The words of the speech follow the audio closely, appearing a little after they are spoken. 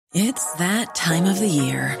It's that time of the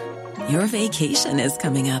year. Your vacation is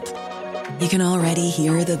coming up. You can already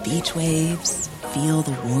hear the beach waves, feel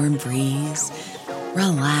the warm breeze,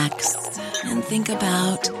 relax, and think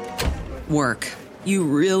about work. You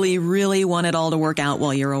really, really want it all to work out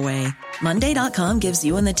while you're away. Monday.com gives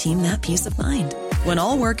you and the team that peace of mind. When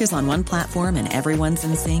all work is on one platform and everyone's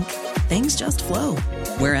in sync, things just flow.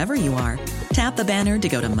 Wherever you are, tap the banner to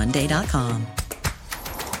go to Monday.com.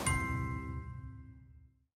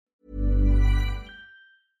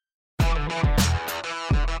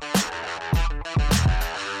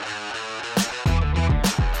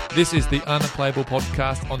 This is the Unplayable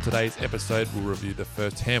Podcast. On today's episode, we'll review the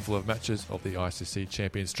first handful of matches of the ICC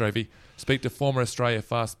Champions Trophy, speak to former Australia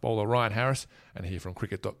fast bowler Ryan Harris, and hear from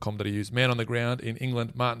cricket.com.au's man on the ground in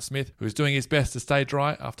England, Martin Smith, who is doing his best to stay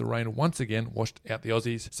dry after rain once again washed out the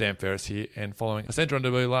Aussies. Sam Ferris here, and following a centre on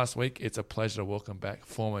debut last week, it's a pleasure to welcome back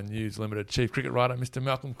former News Limited chief cricket writer, Mr.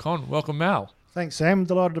 Malcolm Conn. Welcome, Mal. Thanks, Sam.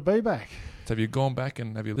 Delighted to be back. So have you gone back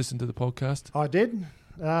and have you listened to the podcast? I did.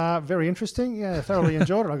 Very interesting. Yeah, thoroughly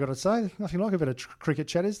enjoyed it, I've got to say. Nothing like a bit of cricket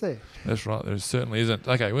chat, is there? That's right, there certainly isn't.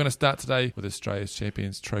 Okay, we're going to start today with Australia's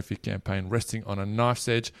Champions Trophy campaign resting on a knife's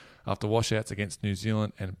edge after washouts against New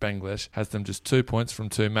Zealand and Bangladesh has them just 2 points from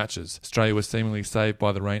 2 matches. Australia was seemingly saved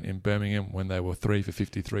by the rain in Birmingham when they were 3 for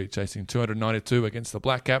 53, chasing 292 against the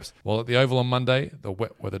Black Caps, while at the Oval on Monday, the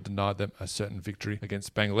wet weather denied them a certain victory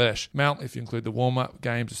against Bangladesh. Mal, if you include the warm-up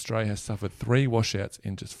games, Australia has suffered 3 washouts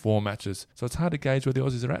in just 4 matches, so it's hard to gauge where the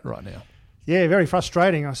Aussies are at right now. Yeah, very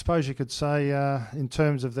frustrating, I suppose you could say, in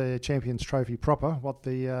terms of the Champions Trophy proper, what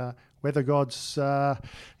the weather gods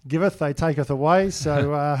giveth, they taketh away.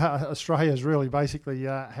 So Australia's really basically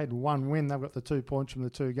had one win. They've got the 2 points from the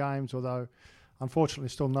 2 games, although unfortunately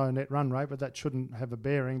still no net run rate, but that shouldn't have a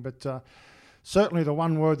bearing. But certainly the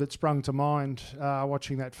one word that sprung to mind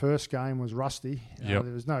watching that first game was rusty. Yep.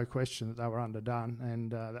 There was no question that they were underdone,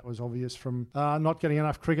 and that was obvious from not getting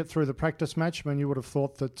enough cricket through the practice match. I mean, you would have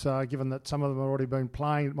thought that given that some of them have already been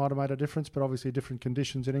playing, it might have made a difference, but obviously different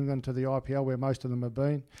conditions in England to the IPL where most of them have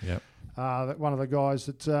been. Yep. One of the guys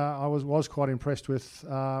that I was quite impressed with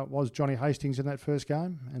was Johnny Hastings in that first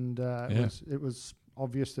game, and it was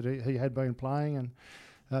obvious that he had been playing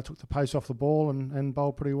and took the pace off the ball and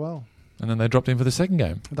bowled pretty well. And then they dropped in for the second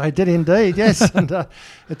game. They did indeed, yes. And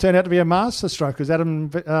it turned out to be a masterstroke because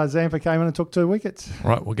Adam Zampa came in and took 2 wickets.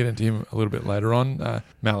 Right, we'll get into him a little bit later on.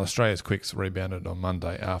 Mal, Australia's quicks rebounded on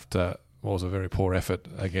Monday after what was a very poor effort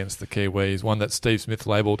against the Kiwis, one that Steve Smith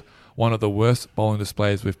labelled one of the worst bowling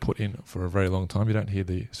displays we've put in for a very long time. You don't hear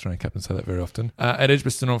the Australian captain say that very often. At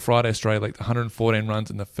Edgbaston on Friday, Australia leaked 114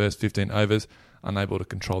 runs in the first 15 overs, unable to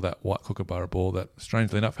control that white kookaburra ball that,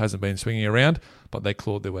 strangely enough, hasn't been swinging around, but they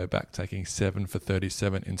clawed their way back, taking 7 for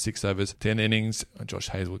 37 in 6 overs, 10 innings. Josh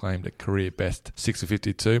Hazlewood claimed a career best 6 for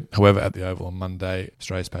 52. However, at the Oval on Monday,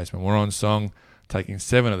 Australia's pacemen were on song, taking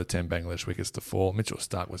 7 of the 10 Bangladesh wickets to fall. Mitchell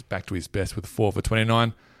Starc was back to his best with 4 for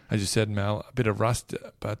 29. As you said, Mal, a bit of rust,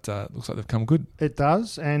 but looks like they've come good. It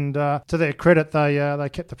does, and to their credit, they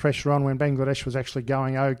kept the pressure on when Bangladesh was actually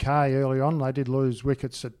going okay early on. They did lose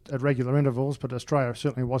wickets at regular intervals, but Australia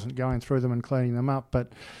certainly wasn't going through them and cleaning them up,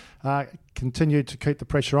 but continued to keep the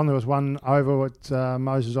pressure on. There was one over with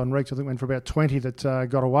Moses on Reeks, I think went for about 20 that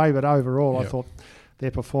got away, but overall I thought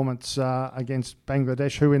their performance against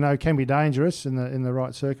Bangladesh, who we know can be dangerous in the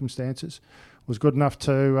right circumstances, was good enough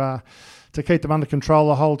to keep them under control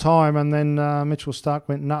the whole time, and then Mitchell Starc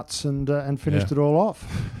went nuts and finished it all off.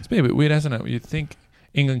 It's been a bit weird, hasn't it? You'd think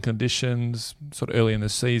England conditions, sort of early in the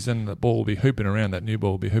season, the ball will be hooping around, that new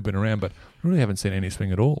ball will be hooping around, but we really haven't seen any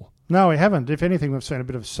swing at all. No, we haven't. If anything, we've seen a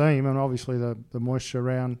bit of seam, and obviously the moisture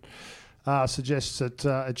around suggests that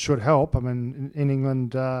it should help. I mean, in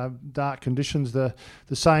England, dark conditions, the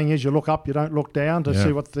saying is you look up, you don't look down to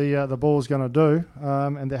see what the ball's going to do,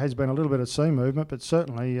 and there has been a little bit of seam movement, but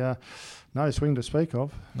certainly no swing to speak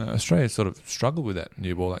of. No, Australia sort of struggled with that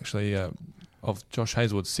new ball, actually. Of Josh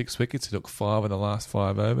Hazlewood's 6 wickets, he took 5 in the last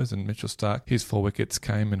 5 overs, and Mitchell Starc, his 4 wickets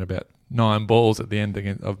came in about 9 balls at the end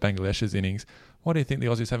of Bangladesh's innings. Why do you think the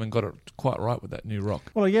Aussies haven't got it quite right with that new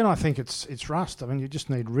rock? Well, again, I think it's rust. I mean, you just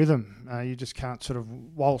need rhythm. You just can't sort of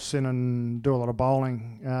waltz in and do a lot of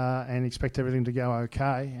bowling and expect everything to go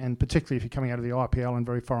okay. And particularly if you're coming out of the IPL in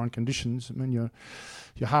very foreign conditions, I mean, you're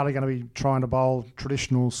hardly going to be trying to bowl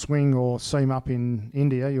traditional swing or seam up in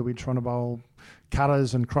India. You'll be trying to bowl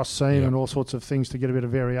cutters and cross seam and all sorts of things to get a bit of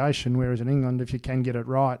variation, whereas in England, if you can get it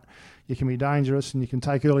right, you can be dangerous and you can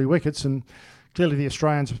take early wickets. And clearly the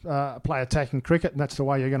Australians play attacking cricket, and that's the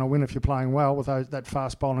way you're going to win if you're playing well with that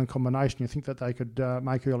fast bowling combination. You think that they could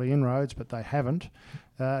make early inroads, but they haven't.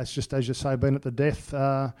 It's just, as you say, been at the death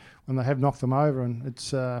when they have knocked them over, and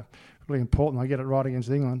it's really important they get it right against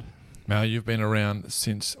England. Mal, you've been around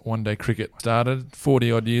since one-day cricket started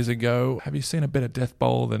 40-odd years ago. Have you seen a better death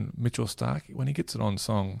bowler than Mitchell Starc? When he gets it on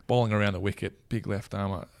song, bowling around the wicket, big left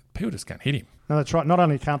armour, people just can't hit him. No, that's right. Not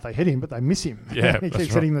only can't they hit him, but they miss him. Yeah, he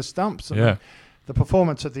keeps hitting the stumps. Yeah. The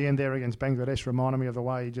performance at the end there against Bangladesh reminded me of the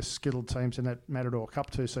way he just skittled teams in that Matador Cup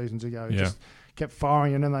 2 seasons ago. He just kept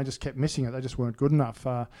firing and then they just kept missing it. They just weren't good enough.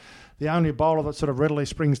 The only bowler that sort of readily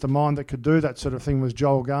springs to mind that could do that sort of thing was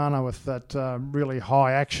Joel Garner with that really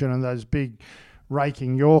high action and those big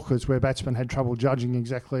raking Yorkers where batsmen had trouble judging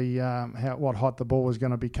exactly what height the ball was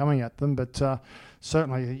going to be coming at them. But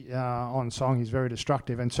certainly on song he's very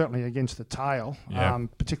destructive, and certainly against the tail,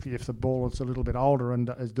 particularly if the ball is a little bit older and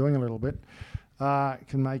is doing a little bit.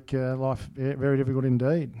 Can make life very difficult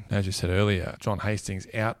indeed. As you said earlier, John Hastings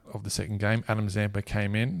out of the second game. Adam Zampa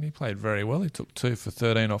came in. He played very well. He took 2 for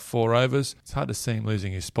 13 off 4 overs. It's hard to see him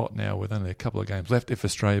losing his spot now with only a couple of games left if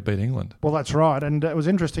Australia beat England. Well, that's right. And it was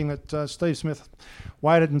interesting that Steve Smith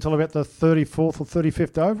waited until about the 34th or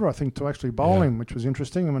 35th over, I think, to actually bowl him, which was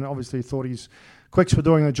interesting. I mean, obviously he thought his quicks were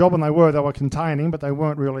doing the job, and they were containing, but they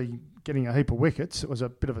weren't really getting a heap of wickets. It was a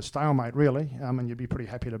bit of a stalemate, really, and you'd be pretty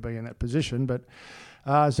happy to be in that position. But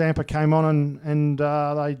Zampa came on and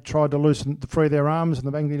they tried to free their arms, and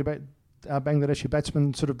the Bangladeshi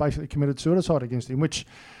batsman sort of basically committed suicide against him, which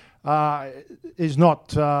is not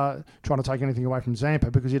trying to take anything away from Zampa,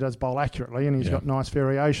 because he does bowl accurately and he's got nice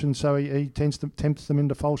variation, so he tempts them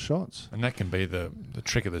into false shots. And that can be the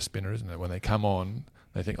trick of the spinner, isn't it? When they come on,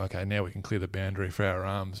 they think, okay, now we can clear the boundary for our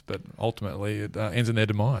arms, but ultimately it ends in their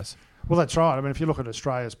demise. Well, that's right. I mean, if you look at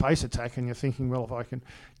Australia's pace attack and you're thinking, well, if I can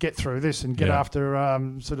get through this and get after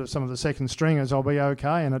sort of some of the second stringers, I'll be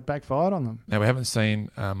okay, and it backfired on them. Now, we haven't seen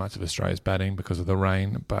much of Australia's batting because of the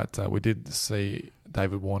rain, but we did see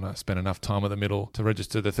David Warner spent enough time at the middle to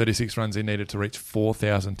register the 36 runs he needed to reach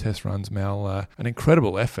 4,000 test runs, Mal. An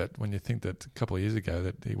incredible effort when you think that a couple of years ago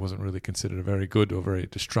that he wasn't really considered a very good or very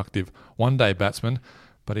destructive one-day batsman.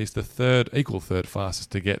 But he's the equal third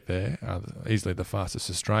fastest to get there, easily the fastest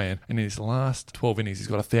Australian. And in his last 12 innings, he's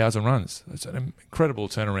got 1,000 runs. It's an incredible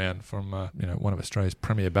turnaround from one of Australia's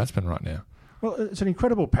premier batsmen right now. Well, it's an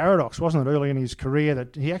incredible paradox, wasn't it, early in his career,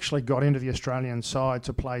 that he actually got into the Australian side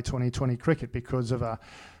to play 2020 cricket because of a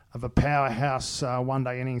powerhouse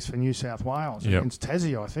one-day innings for New South Wales against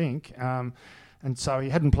Tassie, I think. And so he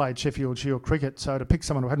hadn't played Sheffield Shield cricket, so to pick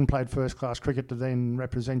someone who hadn't played first-class cricket to then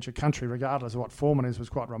represent your country, regardless of what form it is, was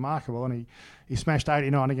quite remarkable. And he smashed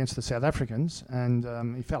 89 against the South Africans,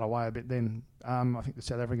 and he fell away a bit then. I think the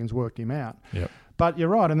South Africans worked him out. Yep. But you're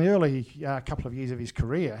right, in the early couple of years of his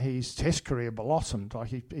career, his test career blossomed. Like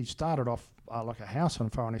he started off like a house on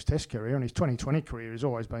fire in his test career, and his 2020 career has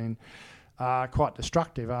always been quite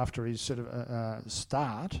destructive after his sort of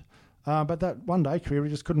start. But that one-day career, he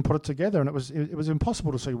just couldn't put it together, and it was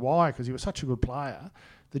impossible to see why, because he was such a good player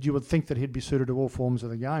that you would think that he'd be suited to all forms of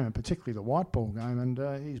the game, and particularly the white ball game.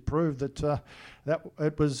 And he's proved that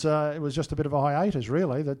it was just a bit of a hiatus,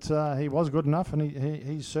 really. That he was good enough, and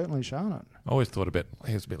he's certainly shown it. I always thought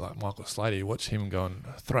he was a bit like Michael Slater. You watch him go and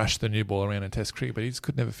thrash the new ball around in Test cricket, but he just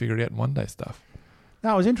could never figure it out in one-day stuff.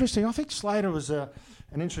 No, it was interesting. I think Slater was an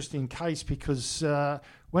interesting case because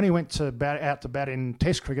when he went out to bat in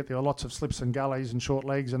Test cricket, there were lots of slips and gullies and short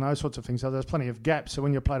legs and those sorts of things. So there was plenty of gaps. So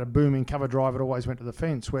when you played a booming cover drive, it always went to the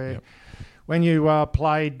fence. Where when you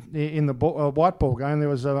played in the white ball game, there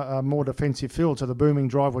was a more defensive field. So the booming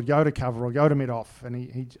drive would go to cover or go to mid-off.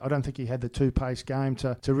 And I don't think he had the two-pace game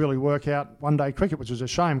to really work out one-day cricket, which was a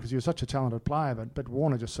shame because he was such a talented player. But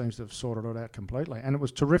Warner just seems to have sorted it out completely. And it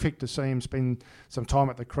was terrific to see him spend some time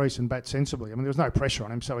at the crease and bat sensibly. I mean, there was no pressure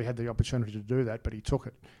on him, so he had the opportunity to do that, but he took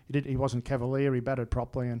it. He wasn't cavalier, he batted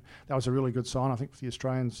properly, and that was a really good sign, I think, for the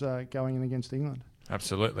Australians going in against England.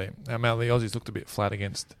 Absolutely. Now, Mal, the Aussies looked a bit flat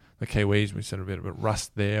against the Kiwis. We said a bit of a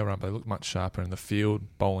rust there. They looked much sharper in the field,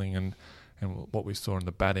 bowling and what we saw in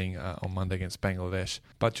the batting on Monday against Bangladesh.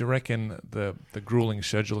 But do you reckon the gruelling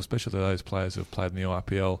schedule, especially to those players who have played in the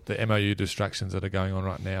IPL, the MOU distractions that are going on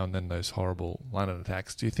right now and then those horrible London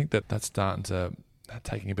attacks, do you think that that's starting to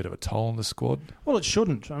taking a bit of a toll on the squad? Well, it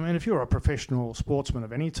shouldn't. I mean, if you're a professional sportsman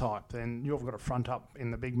of any type, then you've got to front up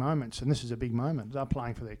in the big moments, and this is a big moment. They're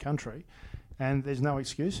playing for their country, and there's no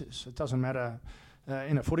excuses. It doesn't matter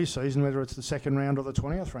in a footy season, whether it's the second round or the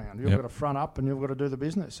 20th round. You've got to front up and you've got to do the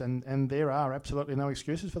business. And there are absolutely no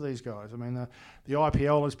excuses for these guys. I mean, the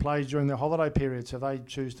IPL is played during the holiday period, so they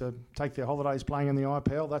choose to take their holidays playing in the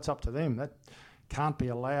IPL. That's up to them. That can't be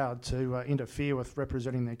allowed to interfere with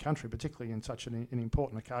representing their country, particularly in such an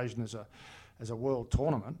important occasion as a world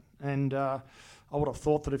tournament. And I would have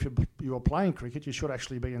thought that if you were playing cricket, you should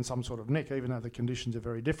actually be in some sort of nick, even though the conditions are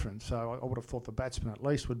very different. So I would have thought the batsmen at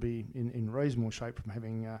least would be in reasonable shape from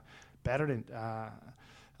having batted in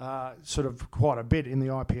sort of quite a bit in the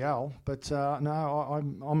IPL. But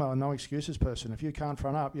no, I'm a no excuses person. If you can't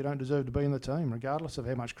front up, you don't deserve to be in the team, regardless of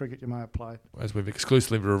how much cricket you may have played. As we've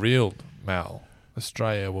exclusively revealed, Mal,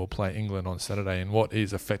 Australia will play England on Saturday in what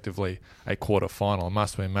is effectively a quarter-final, a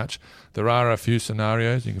must-win match. There are a few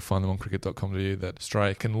scenarios, you can find them on cricket.com.au, that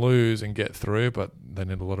Australia can lose and get through, but they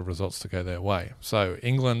need a lot of results to go their way. So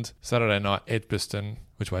England, Saturday night, Edgbaston.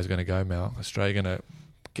 Which way is it going to go, Mal? Australia going to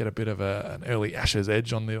get a bit of an early Ashes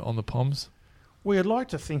edge on the Poms? We'd like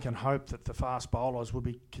to think and hope that the fast bowlers would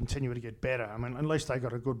be continuing to get better. I mean, at least they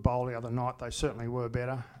got a good bowl the other night. They certainly were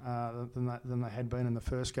better than they had been in the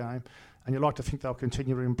first game. And you'd like to think they'll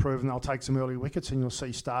continue to improve and they'll take some early wickets, and you'll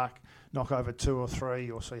see Stark knock over 2 or 3.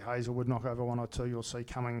 You'll see Hazelwood knock over 1 or 2. You'll see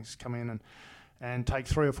Cummings come in and take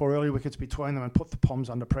 3 or 4 early wickets between them and put the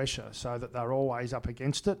Poms under pressure so that they're always up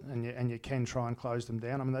against it, and you can try and close them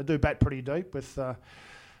down. I mean, they do bat pretty deep with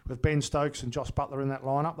Ben Stokes and Josh Butler in that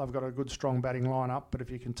lineup. They've got a good, strong batting lineup, but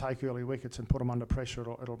if you can take early wickets and put them under pressure,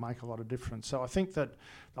 it'll make a lot of difference. So I think that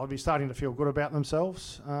they'll be starting to feel good about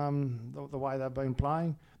themselves, the way they've been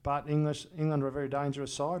playing. But England are a very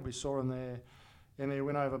dangerous side. We saw in their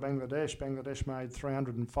win over Bangladesh. Bangladesh made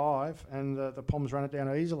 305, and the Poms ran it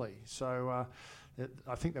down easily. So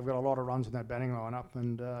I think they've got a lot of runs in that batting lineup,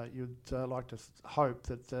 and you'd like to hope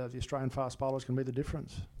that the Australian fast bowlers can be the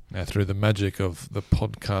difference. Now, through the magic of the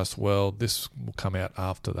podcast world, this will come out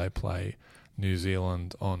after they play New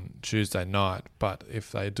Zealand on Tuesday night. But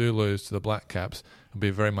if they do lose to the Black Caps, it'll be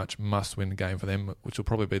a very much must-win game for them, which will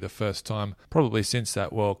probably be the first time, probably since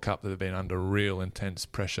that World Cup, that they've been under real intense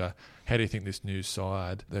pressure. How do you think this new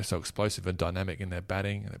side, they're so explosive and dynamic in their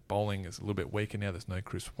batting, and their bowling is a little bit weaker now, there's no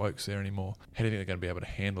Chris Wokes there anymore. How do you think they're going to be able to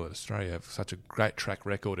handle it? Australia have such a great track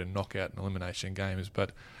record in knockout and elimination games,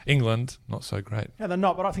 but England, not so great. Yeah, they're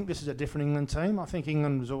not, but I think this is a different England team. I think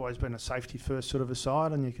England has always been a safety-first sort of a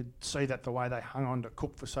side, and you could see that the way they hung on to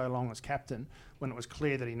Cook for so long as captain when it was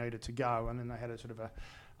clear that he needed to go, and then they had a sort of a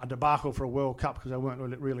debacle for a World Cup because they weren't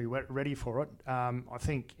really ready for it. I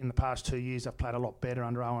think in the past 2 years they've played a lot better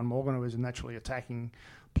under Owen Morgan, who is a naturally attacking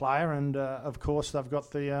player, and of course they've got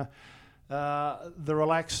the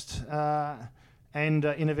relaxed and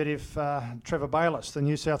innovative Trevor Bayliss, the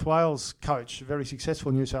New South Wales coach, a very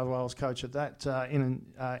successful New South Wales coach at that,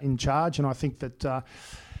 in charge, and I think that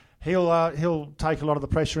He'll take a lot of the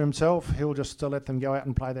pressure himself. He'll just let them go out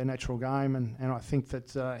and play their natural game, and I think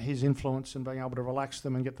that his influence and being able to relax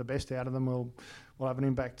them and get the best out of them will have an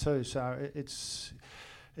impact too. So it's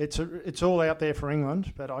all out there for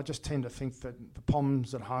England, but I just tend to think that the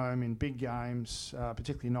Poms at home in big games,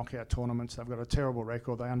 particularly knockout tournaments, they've got a terrible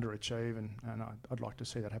record. They underachieve, and I'd like to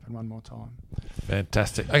see that happen one more time.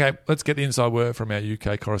 Fantastic. Okay, let's get the inside word from our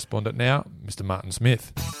UK correspondent now, Mr. Martin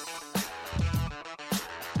Smith.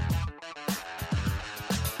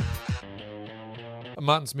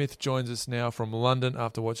 Martin Smith joins us now from London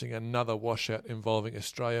after watching another washout involving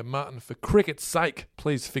Australia. Martin, for cricket's sake,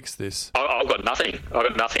 please fix this. I've got nothing.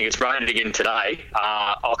 It's raining again today.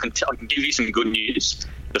 I can give you some good news.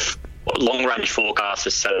 The long-range forecast for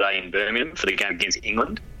Saturday in Birmingham for the game against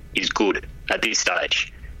England is good at this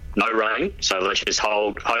stage. No rain, so let's just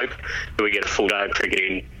hope that we get a full day of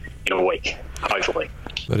cricket in a week, hopefully.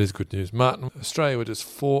 That is good news. Martin, Australia were just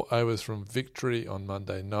 4 overs from victory on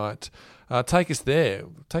Monday night. Take us there.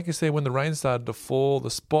 Take us there when the rain started to fall. The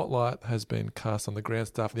spotlight has been cast on the ground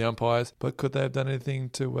staff and the umpires, but could they have done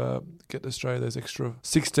anything to get Australia those extra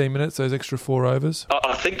 16 minutes, those extra 4 overs?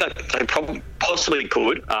 I think that they possibly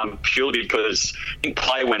could, purely because I think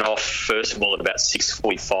play went off, first of all, at about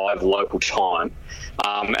 6:45 local time.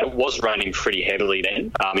 And it was raining pretty heavily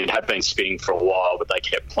then. It had been spitting for a while, but they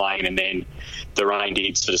kept playing, and then the rain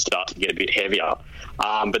did sort of start to get a bit heavier.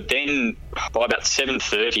 But then by about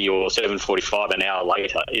 7:30 or 7:45, an hour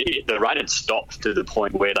later, the rain had stopped to the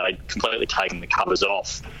point where they'd completely taken the covers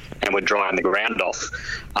off and were drying the ground off,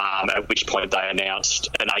 at which point they announced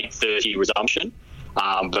an 8:30 resumption.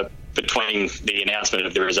 But between the announcement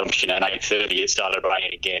of the resumption and 8:30, it started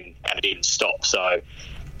raining again and it didn't stop. So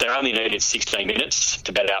they only needed 16 minutes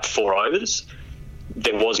to bat out 4 overs.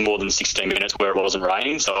 there was more than 16 minutes where it wasn't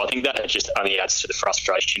raining. So I think that just only adds to the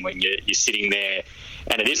frustration when you're sitting there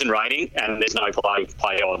and it isn't raining and there's no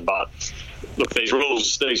play on. But look, these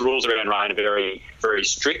rules around rain are very, very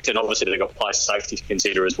strict, and obviously they've got player safety to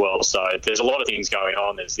consider as well. So there's a lot of things going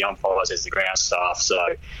on. There's the umpires, there's the ground staff.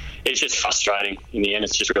 So it's just frustrating. In the end,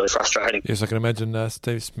 it's just really frustrating. Yes, I can imagine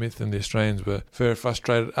Steve Smith and the Australians were very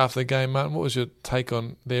frustrated after the game. Martin, what was your take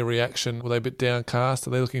on their reaction? Were they a bit downcast? Are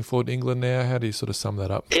they looking forward to England now? How do you sort of sum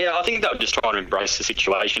that up? Yeah, I think they were just trying to embrace the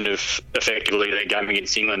situation of effectively their game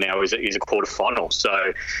against England now is a quarter-final. So,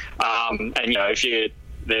 and, if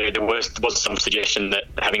there was some suggestion that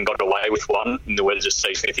having got away with one in the Weathers of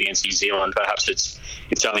Steve Smith against New Zealand, perhaps it's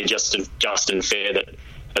only just and fair that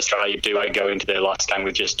Australia do go into their last game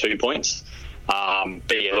with just 2 points.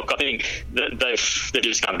 But yeah, look, I think they're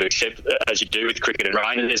just going to accept, as you do with cricket and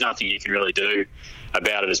rain, and there's nothing you can really do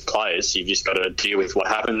about it as players. You've just got to deal with what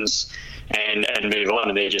happens and move on.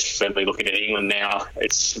 And they're just firmly looking at England now.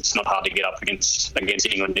 It's not hard to get up against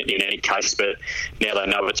England in any case, but now they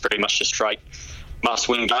know it's pretty much a straight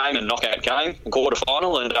must-win game and knockout game,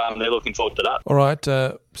 quarter-final, and they're looking forward to that. All right,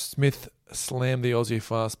 Smith slammed the Aussie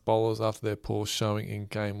fast bowlers after their poor showing in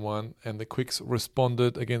Game 1, and the Quicks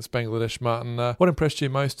responded against Bangladesh. Martin, what impressed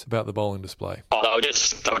you most about the bowling display? They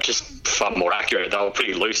were just far more accurate. They were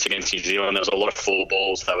pretty loose against New Zealand. There was a lot of full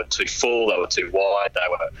balls. They were too full. They were too wide. They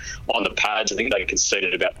were on the pads. I think they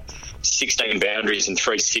conceded about 16 boundaries and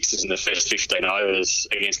 3 sixes in the first 15 overs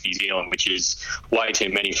against New Zealand, which is way too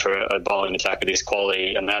many for a bowling attack of this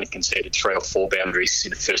quality, and they only conceded 3 or 4 boundaries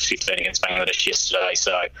in the first 15 against Bangladesh yesterday.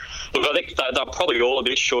 So, look, I think they're probably all a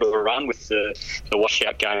bit short of a run with the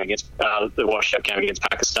washout game against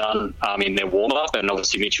Pakistan in their warm-up, and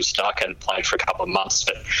obviously Mitchell Starc hadn't played for a couple of months,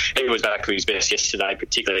 but he was back to his best yesterday,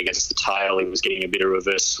 particularly against the tail. He was getting a bit of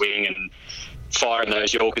reverse swing and firing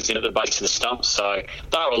those Yorkers in at the base of the stump. So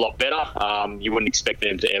they were a lot better. You wouldn't expect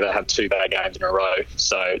them to ever have 2 bad games in a row.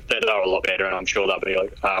 So they were a lot better, and I'm sure they'll be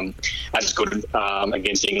as good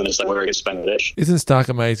against England as they were against Bangladesh. Isn't Starc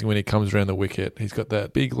amazing when he comes around the wicket? He's got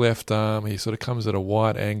that big left arm. He sort of comes at a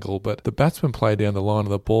wide angle, but the batsmen play down the line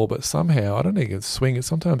of the ball, but somehow, I don't think he can swing it.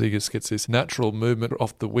 Sometimes he just gets this natural movement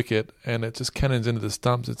off the wicket, and it just cannons into the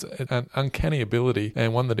stumps. It's an uncanny ability,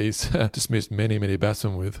 and one that he's just missed many, many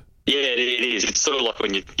batsmen with. Yeah, it is. It's sort of like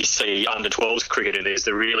when you see under-12s cricket and there's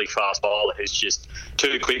the really fast bowler who's just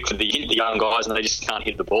too quick for the young guys and they just can't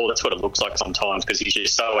hit the ball. That's what it looks like sometimes because he's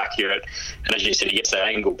just so accurate. And as you said, he gets that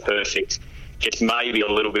angle perfect, gets maybe a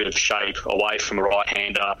little bit of shape away from a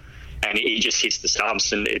right-hander, and he just hits the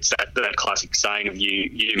stumps. And it's that classic saying of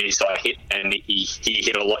you miss, I hit, and he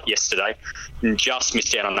hit a lot yesterday and just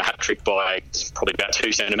missed out on the hat-trick by probably about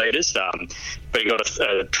 2 centimetres. But he got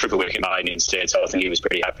a triple wicket made instead, so I think he was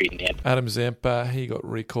pretty happy in the end. Adam Zampa, he got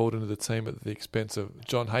recalled into the team at the expense of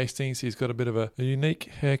John Hastings. He's got a bit of a unique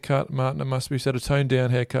haircut, Martin. It must be said, a toned-down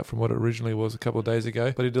haircut from what it originally was a couple of days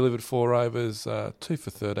ago. But he delivered 4 overs, 2 for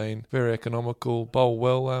 13, very economical, bowled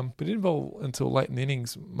well. But he didn't bowl until late in the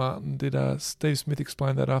innings, Martin. Did Steve Smith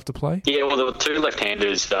explain that after play? Yeah, well, there were 2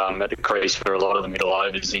 left-handers at the crease for a lot of the middle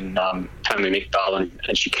overs in Tamim Iqbal and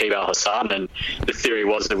Shakib Al Hassan, and the theory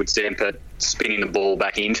was that with Zampa spinning the ball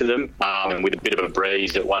back into them and with a bit of a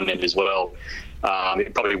breeze at one end as well,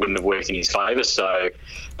 it probably wouldn't have worked in his favour. So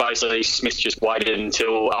basically Smith just waited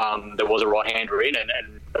until there was a right-hander in,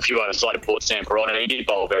 and a few overs later brought Zampa on, and he did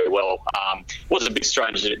bowl very well. It was a bit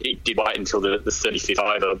strange that he did wait until the 35th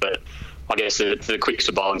over, but I guess the Quicks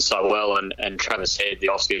were bowling so well, and Travis Head, the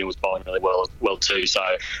off-spinner, was bowling really well too. So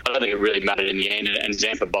I don't think it really mattered in the end, and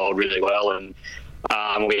Zampa bowled really well, and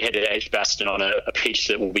we headed to Edgbaston on a pitch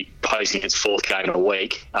that will be posing its 4th game in a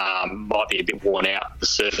week. Might be a bit worn out, the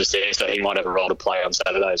surface there, so he might have a role to play on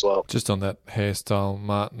Saturday as well. Just on that hairstyle,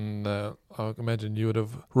 Martin, I imagine you would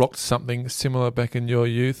have rocked something similar back in your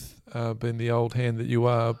youth, being the old hand that you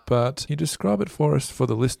are, but can you describe it for us, for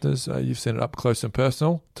the listeners? You've seen it up close and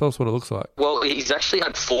personal. Tell us what it looks like. Well, he's actually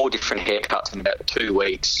had 4 different haircuts in about 2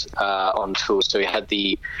 weeks on tour. So he had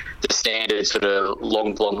the standard sort of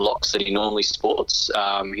long blonde locks that he normally sports.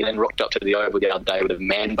 He then rocked up to the Oval the other day with a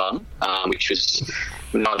man bun, which was,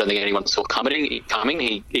 I don't think anyone saw coming. He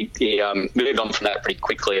moved on from that pretty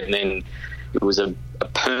quickly, and then it was a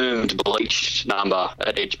permed bleached number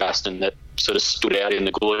at Edgbaston that sort of stood out in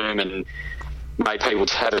the gloom and made people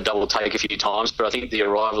have a double take a few times. But I think the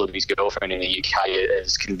arrival of his girlfriend in the UK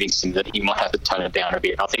has convinced him that he might have to tone it down a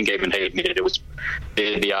bit. I think even he admitted it was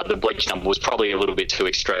the bleach number was probably a little bit too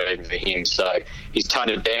extreme for him. So he's toned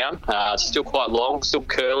it down. Still quite long, still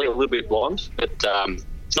curly, a little bit blonde, but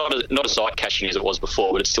It's not as eye-catching as it was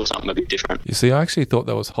before, but it's still something a bit different. You see, I actually thought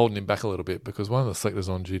that was holding him back a little bit because one of the selectors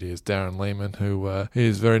on duty is Darren Lehman, who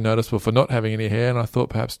is very noticeable for not having any hair, and I thought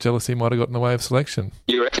perhaps jealousy might have got in the way of selection.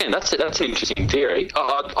 You reckon? That's an interesting theory.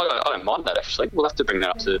 I don't mind that, actually. We'll have to bring that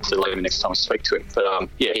up to Lehman next time we speak to him. But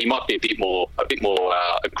he might be a bit more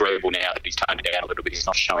agreeable now that he's toned it down a little bit. He's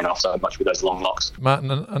not showing off so much with those long locks.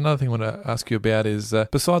 Martin, another thing I want to ask you about is,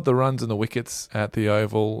 beside the runs and the wickets at the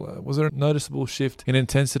Oval, was there a noticeable shift in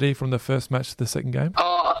intensity from the first match to the second game?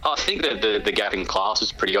 I think that the gap in class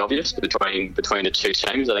is pretty obvious between the two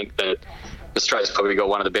teams. I think that Australia's probably got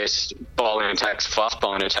one of the best fast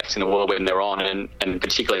bowling attacks in the world when they're on, and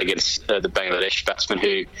particularly against the Bangladesh batsmen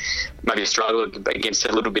who maybe struggled against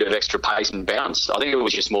a little bit of extra pace and bounce. I think it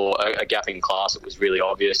was just more a gap in class. It was really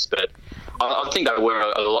obvious, but I think they were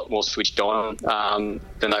a lot more switched on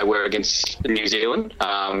than they were against New Zealand,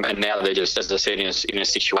 and now they're just, as I said, in a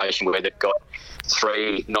situation where they've got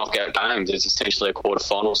 3 knockout games. It's essentially a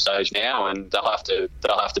quarter-final stage now, and they'll have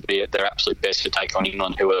to be at their absolute best to take on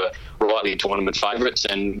England, who are rightly tournament favourites,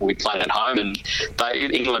 and we'll be playing at home. And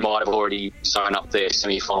England might have already sewn up their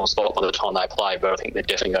semi-final spot by the time they play, but I think they're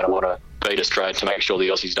definitely going to want to beat Australia to make sure the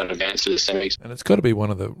Aussies don't advance to the semis. And it's got to be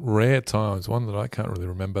one of the rare times, one that I can't really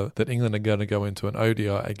remember, that England are going to go into an ODI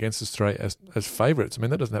against Australia as favourites. I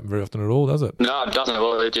mean, that doesn't happen very often at all, does it? No, it doesn't.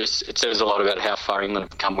 Well, it says a lot about how far England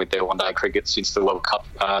have come with their one-day cricket since the World Cup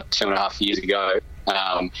 2.5 years ago.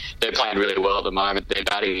 They're playing really well at the moment. Their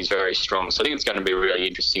batting is very strong. So I think it's going to be a really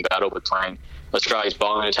interesting battle between Australia's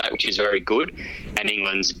bowling attack, which is very good, and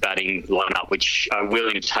England's batting lineup, which are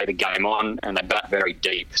willing to take the game on, and they bat very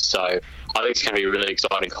deep. So I think it's going to be a really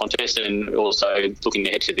exciting contest. And also looking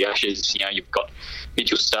ahead to the Ashes, you've got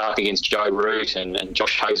Mitchell Starc against Joe Root and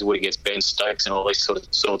Josh Hazlewood against Ben Stokes, and all these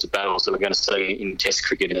sorts of battles that we're going to see in Test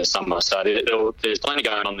cricket in the summer. So there's plenty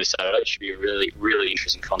going on this Saturday. It should be a really, really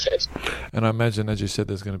interesting contest. And I imagine, as you said,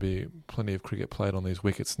 there's going to be plenty of cricket played on these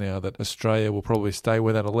wickets now, that Australia will probably stay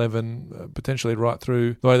with that 11, potentially right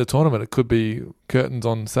through the way of the tournament. It could be curtains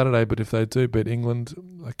on Saturday, but if they do beat England,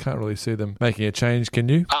 I can't really see them making a change. Can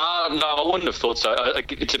you? No, I wouldn't have thought so.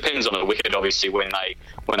 It depends on the wicket, obviously, when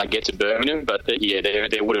they get to Birmingham. But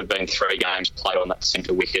there would have been 3 games played on that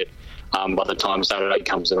centre wicket by the time Saturday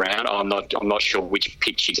comes around. I'm not sure which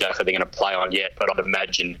pitch exactly they're going to play on yet, but I'd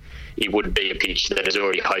imagine it would be a pitch that has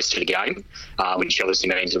already hosted a game, which obviously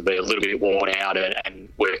means it'll be a little bit worn out and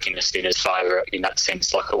work in the spinner's favour in that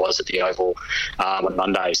sense, like it was at the Oval on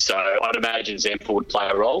Monday. So I'd imagine Zampa would play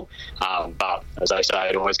a role, but as I say,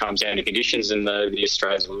 it always comes down to conditions, and the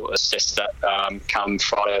Australians will assess that come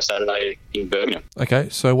Friday or Saturday in Birmingham. Okay,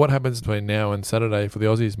 so what happens between now and Saturday for the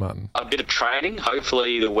Aussies, Martin? A bit of training.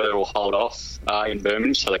 Hopefully the weather will hold off in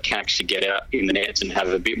Birmingham, so they can actually get out in the nets and have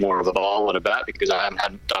a bit more of a bowl and a bat, because I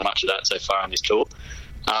haven't done much of that so far on this tour.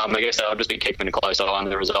 I guess I'll just be keeping a close eye on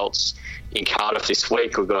the results in Cardiff this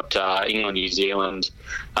week. We've got England, New Zealand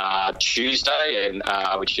Tuesday, and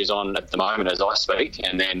which is on at the moment as I speak,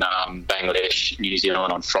 and then Bangladesh, New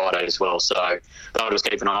Zealand on Friday as well. So I'll just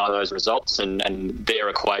keep an eye on those results, and their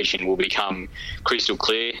equation will become crystal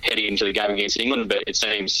clear heading into the game against England. But it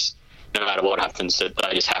seems no matter what happens, that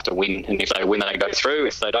they just have to win. And if they win, they go through.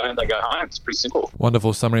 If they don't, they go home. It's pretty simple.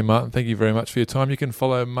 Wonderful summary, Martin. Thank you very much for your time. You can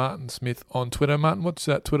follow Martin Smith on Twitter. Martin, what's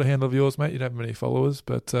that Twitter handle of yours, mate? You don't have many followers,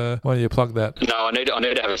 but why don't you plug that? No, I need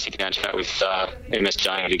to have a sit-down chat with MS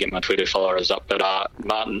Jane to get my Twitter followers up. But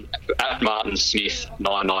Martin Smith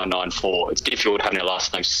 9994. It's difficult having your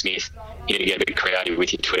last name Smith. You need to get a bit creative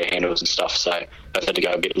with your Twitter handles and stuff. So I've had to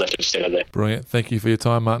go a bit left of center there. Brilliant. Thank you for your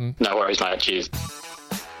time, Martin. No worries, mate. Cheers.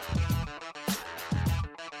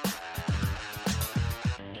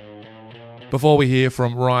 Before we hear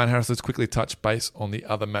from Ryan Harris, let's quickly touch base on the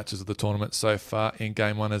other matches of the tournament so far. In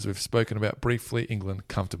Game 1, as we've spoken about briefly, England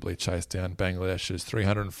comfortably chased down Bangladesh's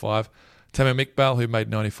 305. Tamim Iqbal, who made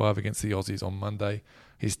 95 against the Aussies on Monday,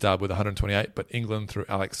 he starred with 128, but England through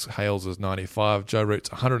Alex Hales' 95, Joe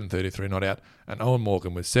Root's 133 not out, and Owen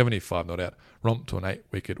Morgan with 75 not out, romped to an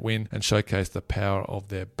 8-wicket win and showcased the power of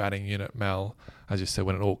their batting unit. Mal, as you said,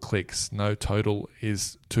 when it all clicks, no total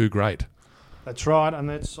is too great. That's right,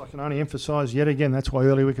 and I can only emphasise yet again, that's why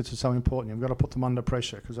early wickets are so important. You've got to put them under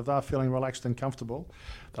pressure, because if they're feeling relaxed and comfortable,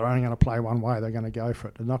 they're only going to play one way. They're going to go for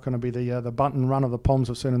it. They're not going to be the bunt and run of the Poms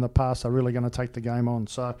we've seen in the past. They're really going to take the game on.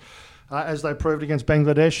 So, as they proved against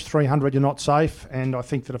Bangladesh, 300 you're not safe, and I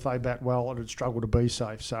think that if they bat well, it'd struggle to be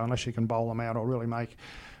safe. So unless you can bowl them out or really make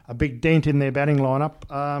a big dent in their batting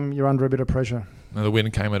lineup, you're under a bit of pressure. Now, the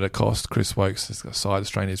win came at a cost. Chris Wokes has got side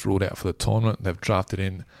strain. He's ruled out for the tournament. They've drafted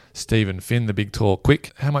in Stephen Finn, the big, tall,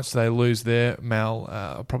 quick. How much do they lose there,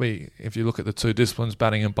 Mal? Probably, if you look at the two disciplines,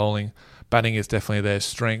 batting and bowling, batting is definitely their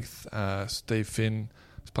strength. Steve Finn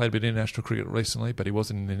has played a bit of international cricket recently, but he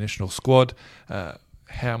wasn't in the national squad.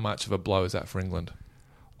 How much of a blow is that for England?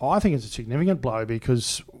 I think it's a significant blow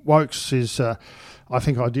because Wokes is, I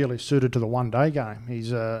think, ideally suited to the one-day game.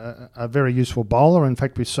 He's a very useful bowler. In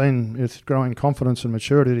fact, we've seen with growing confidence and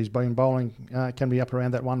maturity that he's been bowling can be up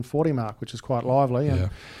around that 140 mark, which is quite lively. Yeah.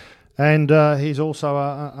 And he's also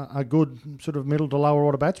a good sort of middle to lower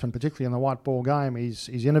order batsman, particularly in the white ball game. He's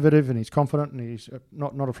innovative and he's confident and he's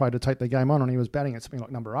not afraid to take the game on. And he was batting at something like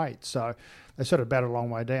number 8, so they sort of batted a long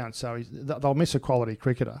way down. So they'll miss a quality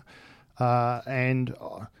cricketer. And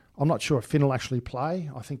I'm not sure if Finn will actually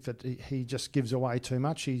play. I think that he just gives away too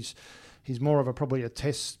much. He's more of probably a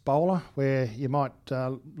test bowler where you might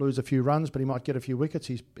lose a few runs, but he might get a few wickets.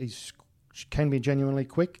 He's can be genuinely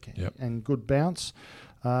quick and good bounce.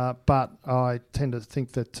 But I tend to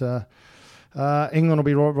think that England will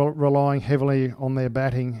be relying heavily on their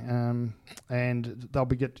batting, and they'll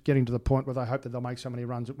be getting to the point where they hope that they'll make so many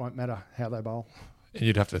runs it won't matter how they bowl. And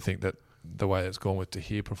you'd have to think that the way it's gone with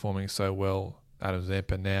Tahir performing so well, Adam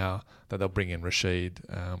Zampa now, that they'll bring in Rashid.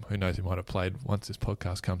 Who knows, he might have played once this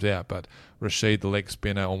podcast comes out, but Rashid, the leg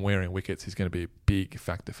spinner on wearing wickets, is going to be a big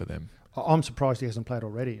factor for them. I'm surprised he hasn't played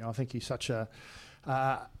already. I think he's such a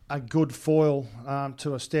good foil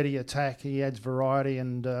to a steady attack. He adds variety,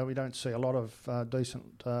 and we don't see a lot of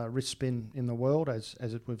decent wrist spin in the world, as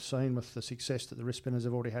we've seen with the success that the wrist spinners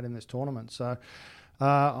have already had in this tournament. So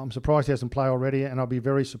I'm surprised he hasn't played already, and I'll be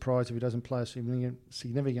very surprised if he doesn't play a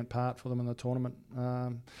significant part for them in the tournament,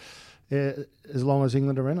 as long as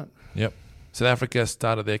England are in it. Yep. South Africa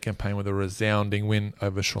started their campaign with a resounding win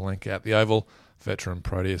over Sri Lanka at the Oval. Veteran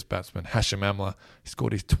Proteas batsman Hashim Amla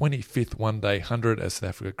scored his 25th one-day 100 as South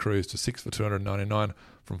Africa cruised to 6 for 299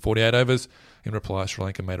 from 48 overs. In reply, Sri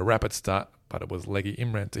Lanka made a rapid start, but it was leggy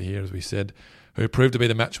Imran Tahir, as we said, who proved to be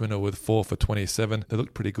the match winner with 4 for 27. They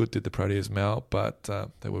looked pretty good, did the Proteas, Mal, but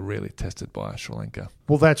they were really tested by Sri Lanka.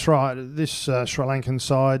 Well, that's right. This Sri Lankan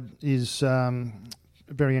side is a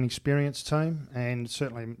very inexperienced team, and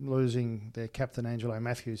certainly losing their captain Angelo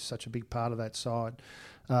Matthews, such a big part of that side,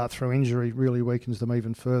 through injury really weakens them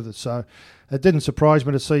even further. So it didn't surprise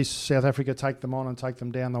me to see South Africa take them on and take them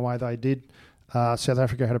down the way they did. South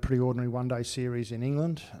Africa had a pretty ordinary one-day series in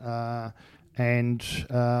England, and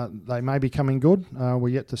they may be coming good. We're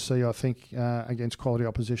yet to see, I think, against quality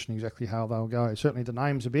opposition exactly how they'll go. Certainly the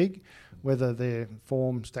names are big. Whether their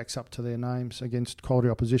form stacks up to their names against quality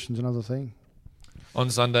opposition is another thing. On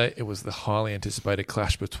Sunday, it was the highly anticipated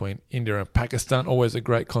clash between India and Pakistan. Always a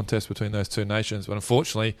great contest between those two nations, but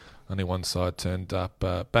unfortunately, only one side turned up.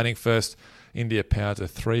 Batting first, India powered to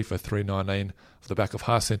 3 for 319 off the back of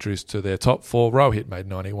half centuries to their top 4. Rohit made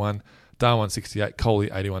 91, Dhawan 68,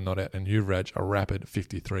 Kohli 81 not out, and Yuvraj a rapid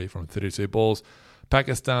 53 from 32 balls.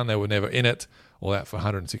 Pakistan, they were never in it, all out for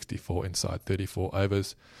 164 inside 34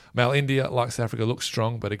 overs. Mal, India, like South Africa, looks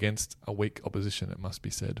strong, but against a weak opposition, it must be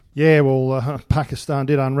said. Yeah, well, Pakistan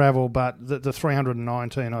did unravel, but the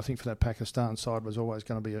 319, I think, for that Pakistan side was always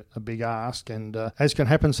going to be a big ask. And as can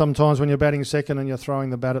happen sometimes when you're batting second and you're throwing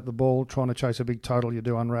the bat at the ball, trying to chase a big total, you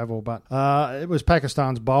do unravel. But it was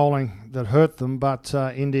Pakistan's bowling that hurt them, but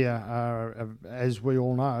India, are, as we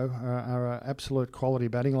all know, are an absolute quality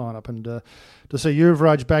batting lineup. And to see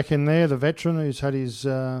Yuvraj back in there, the veteran who's had his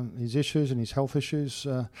issues and his health issues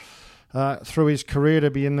through his career, to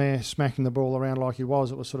be in there smacking the ball around like he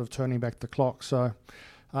was, it was sort of turning back the clock. So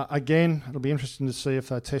again, it'll be interesting to see if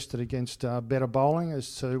they test it against better bowling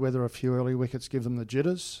as to whether a few early wickets give them the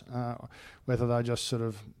jitters, whether they just sort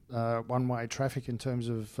of one-way traffic in terms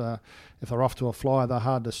of if they're off to a flyer, they're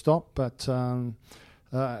hard to stop. But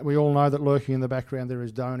we all know that lurking in the background there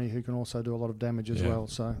is Dhoni, who can also do a lot of damage as well.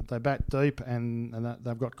 So they bat deep, and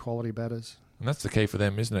they've got quality batters. And that's the key for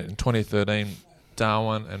them, isn't it? In 2013,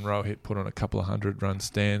 Dhawan and Rohit put on a couple of 100-run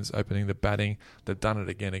stands, opening the batting. They've done it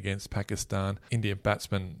again against Pakistan. Indian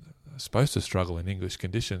batsmen are supposed to struggle in English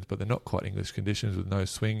conditions, but they're not quite English conditions, with no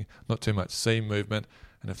swing, not too much seam movement.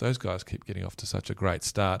 And if those guys keep getting off to such a great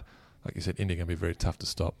start, like you said, India can be very tough to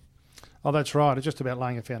stop. Oh, that's right. It's just about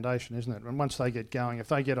laying a foundation, isn't it? And once they get going, if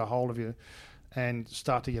they get a hold of you and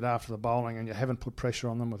start to get after the bowling and you haven't put pressure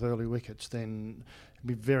on them with early wickets, then it'll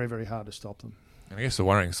be very, very hard to stop them. And I guess the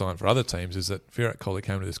worrying sign for other teams is that Virat Kohli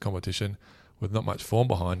came to this competition with not much form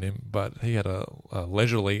behind him, but he had a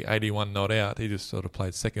leisurely 81 not out. He just sort of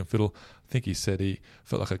played second fiddle. I think he said he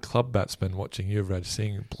felt like a club batsman watching Yuvraj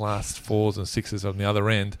Singh blast fours and sixes on the other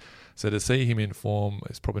end. So to see him in form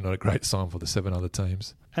is probably not a great sign for the 7 other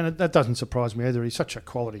teams. And that doesn't surprise me either. He's such a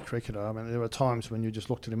quality cricketer. I mean, there were times when you just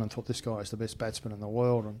looked at him and thought, this guy is the best batsman in the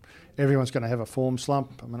world, and everyone's going to have a form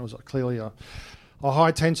slump. I mean, it was clearly a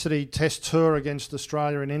high-intensity test tour against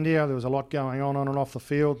Australia and India. There was a lot going on and off the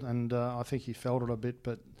field, and I think he felt it a bit.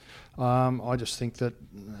 But I just think that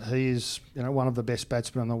he is, one of the best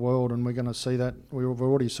batsmen in the world, and we're going to see that. We've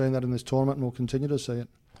already seen that in this tournament, and we'll continue to see it.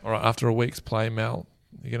 All right, after a week's play, Mal,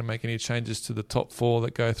 are you going to make any changes to the top 4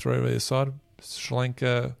 that go through either side? Sri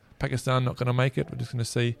Lanka, Pakistan not going to make it. We're just going to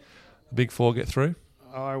see the big 4 get through.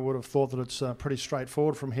 I would have thought that it's pretty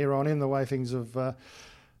straightforward from here on in, the way things have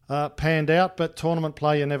panned out. But tournament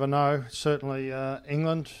play, you never know. Certainly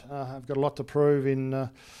England have got a lot to prove in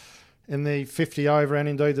the 50 over and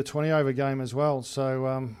indeed the 20 over game as well.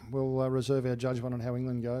 So we'll reserve our judgment on how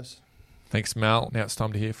England goes. Thanks, Mal. Now it's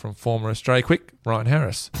time to hear from former Australia quick, Ryan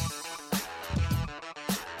Harris.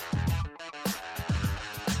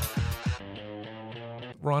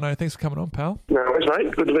 Rhino, thanks for coming on, pal. No worries,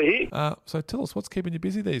 mate. Good to be here. So tell us, what's keeping you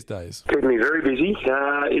busy these days? Keeping me very busy.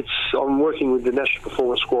 I'm working with the National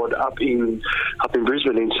Performance Squad up in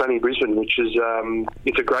Brisbane, in sunny Brisbane, which is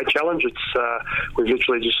it's a great challenge. We've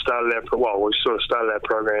literally just started we sort of started our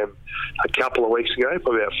program a couple of weeks ago,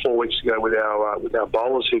 probably about 4 weeks ago, with our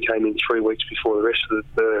bowlers who came in 3 weeks before the rest of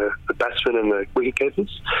the batsmen and the wicket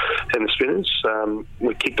keepers and the spinners.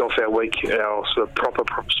 We kicked off our sort of proper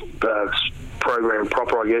program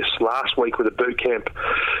I guess, last week with a boot camp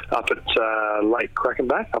up at Lake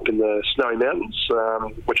Crackenback, up in the Snowy Mountains,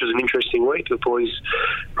 which was an interesting week. The boys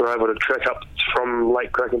were able to trek up from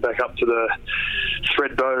Lake Crackenback up to the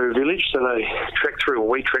Thredbo village, so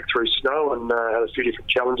we trekked through snow and had a few different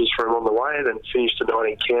challenges for them on the way, then finished the night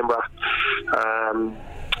in Canberra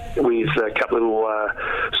with a couple of little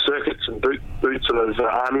circuits and boot sort of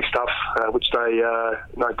army stuff, which they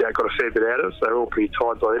no doubt got a fair bit out of. They're all pretty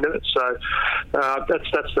tired by the end of it. So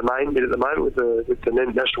that's the main bit at the moment with the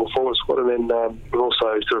National Performance Squad, and then we're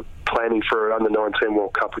also sort of planning for an Under-19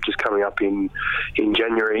 World Cup, which is coming up in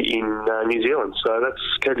January in New Zealand. So that's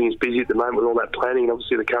keeping us busy at the moment with all that planning and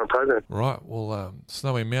obviously the current program. Right. Well,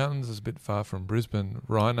 Snowy Mountains is a bit far from Brisbane.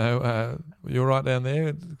 Rhino, you're right down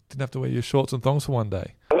there. Didn't have to wear your shorts and thongs for one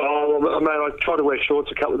day. Mate, I try to wear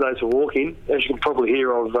shorts a couple of days of walking. As you can probably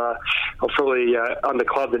hear, I've probably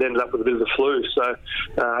underclubbed and ended up with a bit of the flu. So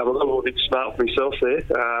I'm a little bit smart for myself there.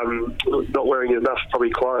 Not wearing enough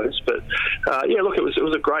probably clothes, but look, it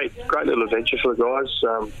was a great little adventure for the guys.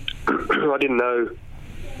 I didn't know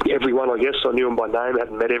everyone, I guess. I knew them by name,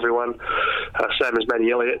 hadn't met everyone, same as Matty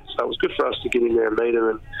Elliott. So it was good for us to get in there and meet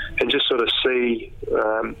them and just sort of see,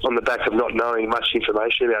 on the back of not knowing much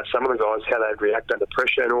information about some of the guys, how they'd react under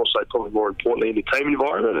pressure, and also probably more importantly in the team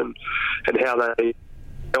environment and how they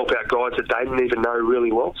help out guys that they didn't even know really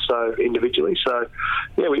well, so individually. So,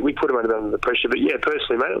 yeah, we put them under the pressure. But, yeah,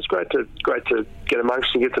 personally, mate, it was great to get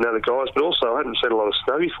amongst and get to know the guys. But also, I hadn't seen a lot of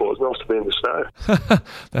snow before. It was nice to be in the snow.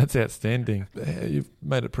 That's outstanding. You've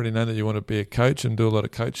made it pretty known that you want to be a coach and do a lot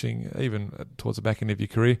of coaching, even towards the back end of your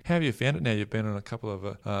career. How have you found it now? You've been on a couple of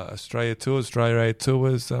Australia A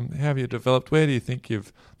tours. How have you developed? Where do you think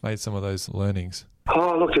you've made some of those learnings?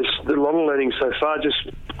 Oh, look, there's a lot of learning so far. Just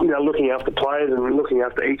looking after players and looking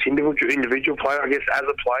after each individual player. I guess as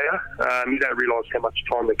a player, you don't realise how much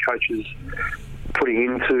time the coach is putting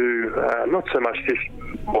into not so much just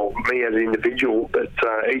me as an individual, but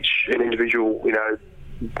an individual. Whether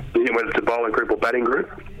it's a bowling group or batting group.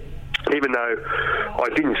 Even though I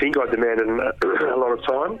didn't think I demanded a lot of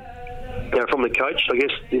time from the coach, I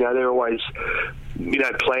guess they're always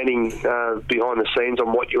planning behind the scenes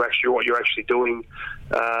on what you're actually doing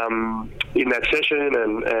in that session,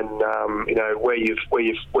 and where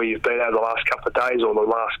you've been over the last couple of days, or the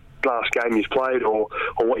last game you've played, or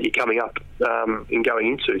what you're coming up and going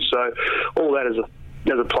into. So all that as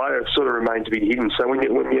a player, it sort of remained to be hidden. So when I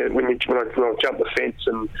jump the fence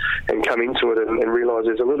and come into it and realise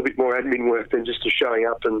there's a little bit more admin work than just showing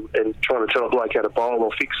up and trying to tell a bloke how to bowl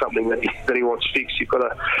or fix something that he wants fixed, you've got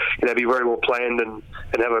to be very well planned and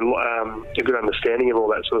have a good understanding of all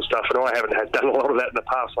that sort of stuff. And I haven't done a lot of that in the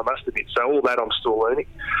past, I must admit. So all that I'm still learning.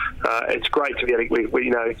 It's great to get.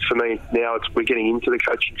 For me now, we're getting into the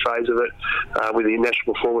coaching phase of it with the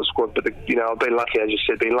National Performance Squad. But I've been lucky, as you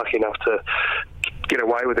said, enough to get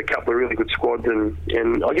away with a couple of really good squads, and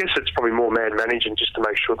I guess it's probably more man managing, just to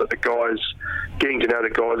make sure that the guys, getting to know the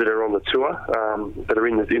guys that are on the tour, that are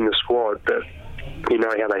in the squad, that you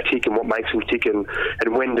know how they tick and what makes them tick, and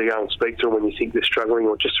when to go and speak to them when you think they're struggling,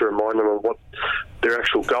 or just to remind them of what their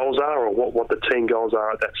actual goals are, or what the team goals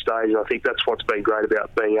are at that stage. And I think that's what's been great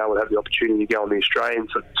about being able to have the opportunity to go on the Australian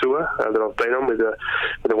tour that I've been on with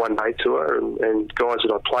a one-day tour, and guys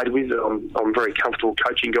that I've played with. I'm very comfortable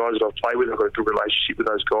coaching guys that I've played with. I've got a good relationship with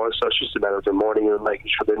those guys, so it's just a matter of reminding them and making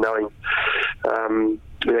sure they're knowing,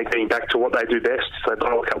 getting back to what they do best. If they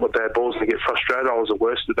bowl a couple of bad balls and they get frustrated, I was the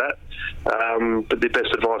worst at that. But the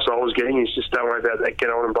best advice I was getting is just don't worry about that. Get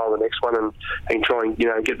on and bowl the next one, and try and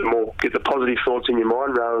get the positive thoughts in your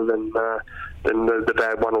mind rather than the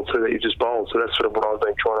bad one or two that you just bowled. So that's sort of what I've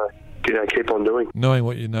been trying to keep on doing. Knowing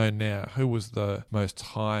what you know now, who was the most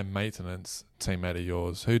high maintenance teammate of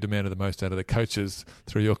yours? Who demanded the most out of the coaches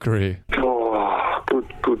through your career? Oh,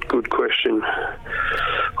 good question.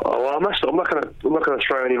 Oh, well, I'm not going to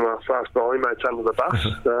throw any of my fast bowling mates under the bus.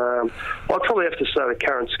 I'd probably have to say the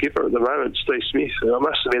current skipper at the moment, Steve Smith. I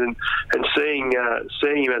must admit, and seeing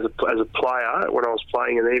him as a player when I was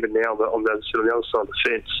playing, and even now on the other side of the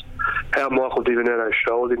fence, how Michael DiVeneto's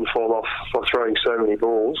shoulder didn't fall off by throwing so many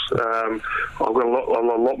balls. I've got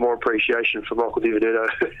a lot more appreciation for Michael DiVeneto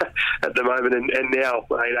at the moment, and now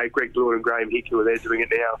Greg Blewett and Graham Hickey were there doing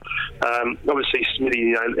it now. Obviously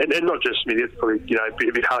Smithy, and not just Smithy, it's probably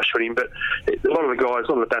a bit harsh on him, but a lot of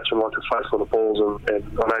the batsmen like to face a lot of balls,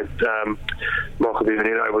 and I know Michael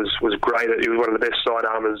DiVeneto was great. He was one of the best side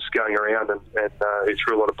armers going around, and he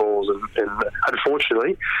threw a lot of balls, and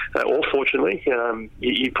unfortunately, or fortunately,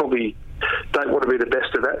 you probably don't want to be the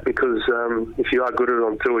best at that, because if you are good at it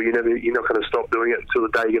on tour, you're not going to stop doing it until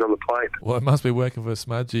the day you get on the plane. Well, it must be working for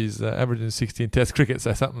Smudge. He's averaging 60 in Test cricket,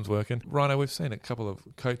 so something's working. Rhino, we've seen a couple of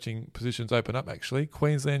coaching positions open up, actually.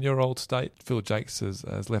 Queensland, your old state, Phil Jakes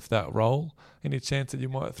has left that role. Any chance that you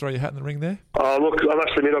might throw your hat in the ring there? Oh, look, I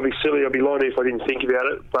must admit, I'd be silly. I'd be lying if I didn't think about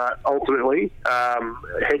it. But ultimately,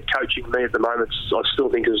 head coaching me at the moment, I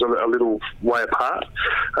still think is a little way apart.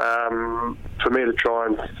 For me to try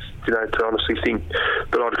and, to honestly think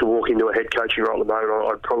that I could walk into a head coaching role at the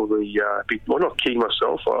moment, I'd probably not kidding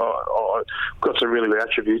myself. I've got some really good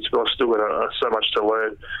attributes, but I've still got so much to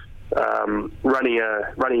learn.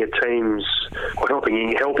 Running a team's, or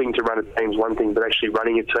helping to run a team's one thing, but actually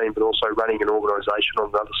running a team, but also running an organisation on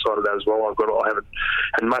the other side of that as well. I haven't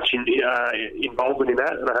had much involvement in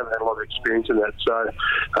that, and I haven't had a lot of experience in that. So,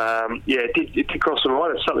 it did cross my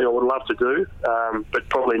mind. It's something I would love to do, but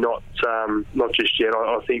probably not just yet.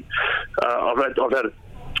 I think I've had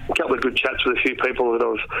a couple of good chats with a few people that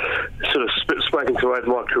I've sort of spoken to over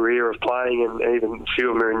my career of playing, and even a few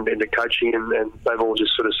of them are into coaching, and they've all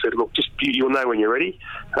just sort of said, look, just you'll know when you're ready,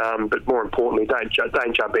 but more importantly, don't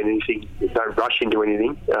jump in anything, don't rush into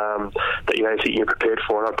anything that you don't think you're prepared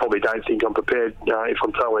for. And I probably don't think I'm prepared, if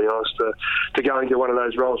I'm totally honest, to go into one of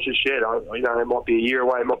those roles just yet. It might be a year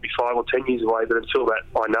away, it might be 5 or 10 years away, but until that,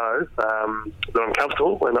 I know that I'm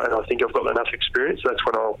comfortable, and I think I've got enough experience. That's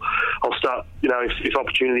when I'll start. If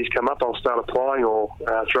opportunities come up, I'll start applying, or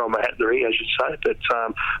throw my hat in the ring, as you say. But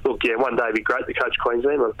look, one day it'd be great to coach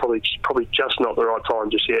Queensland, but probably just not the right time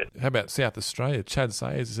just yet. How about South Australia? Chad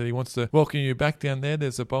Sayers said he wants to welcome you back down there.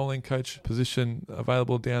 There's a bowling coach position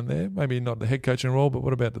available down there. Maybe not the head coaching role, but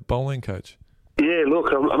what about the bowling coach? Yeah,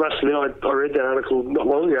 look, I must admit, I read that article not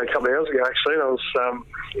long ago, a couple of hours ago actually, and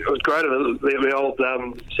it was great of the old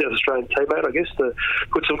South Australian teammate, I guess, to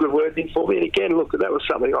put some good words in for me. And again, look, that was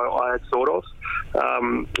something I had thought of.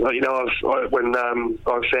 When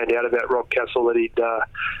I found out about Rob Castle that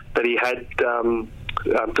he had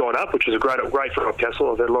gone up, which was great for Rob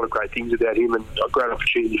Castle. I've heard a lot of great things about him, and a great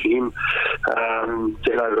opportunity for him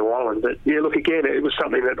to head over to Ireland. But yeah, look, again, it was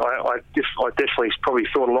something that I definitely probably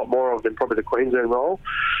thought a lot more of than probably the Queensland role.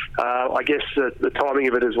 I guess the timing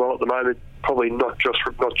of it as well at the moment, probably not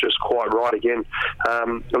just quite right again. A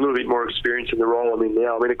little bit more experience in the role I'm in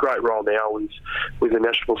now. I'm in a great role now with the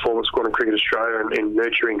National Performance Squad and Cricket Australia, and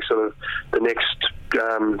nurturing sort of the next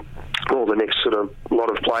sort of lot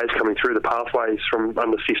of players coming through the pathways from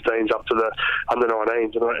under 15s up to the under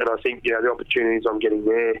 19s, and I think the opportunities I'm getting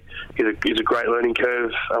there is a great learning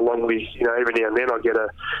curve. Along with every now and then I get a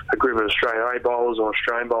group of Australian A bowlers or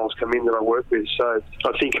Australian bowlers come in that I work with. So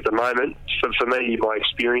I think at the moment, for me, my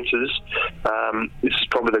experiences, this is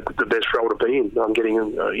probably the best role to be in. I'm getting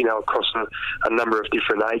across a number of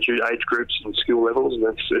different age groups and skill levels,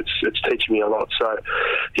 and it's teaching me a lot. So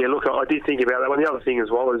yeah, look, I did think about that one. The other thing as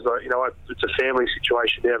well is I it's a family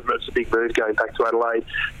situation now. It's a big move going back to Adelaide.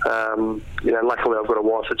 Luckily I've got a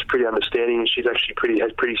wife that's pretty understanding, and she's actually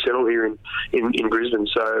pretty settled here in Brisbane.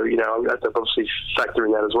 So I have to obviously factor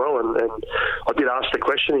in that as well. And I did ask the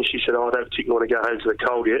question, and she said, "I don't particularly want to go home to the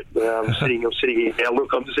cold yet." I'm sitting here now.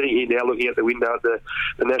 I'm sitting here now looking at the window at the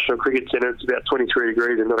National Cricket Centre. It's about 23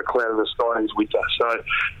 degrees and not a cloud in the sky, and it's winter. So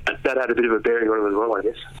that had a bit of a bearing on it as well, I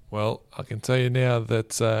guess. Well, I can tell you now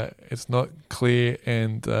that it's not clear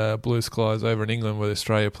and blue skies over in England with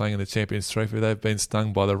Australia playing in the Champions Trophy. They've been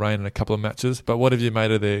stung by the rain in a couple of matches. But what have you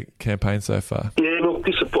made of their campaign so far? Yeah, look,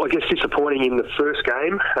 I guess disappointing in the first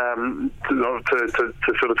game to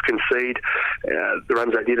sort of concede the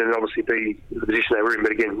runs they did and obviously be the position they were in.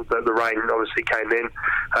 But again, the rain obviously came then,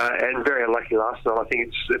 and very unlucky last night. I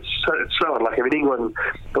think it's so unlucky. I mean, England,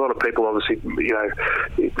 a lot of people obviously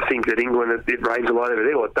think that England, it rains a lot over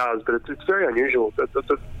there. Well, it does, but it's very unusual.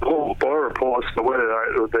 By reports, the weather,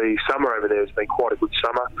 the summer over there has been quite a good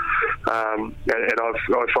summer, and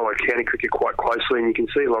I follow county cricket quite closely, and you can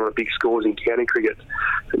see a lot of the big scores in county cricket,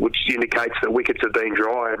 which indicates that wickets have been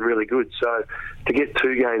dry and really good. So to get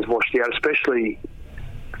two games washed out, especially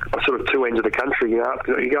sort of two ends of the country, you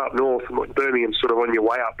go up north, Birmingham's sort of on your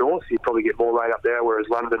way up north, you probably get more rain up there, whereas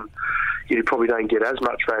London, you probably don't get as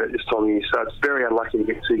much rain at this time of year. So it's very unlucky to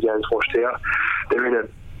get two games washed out. They're in a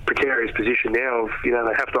precarious position now of, they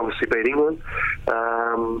have to obviously beat England,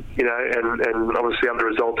 and obviously other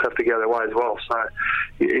results have to go their way as well. So,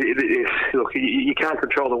 look, you can't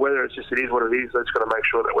control the weather. It is what it is. They've just got to make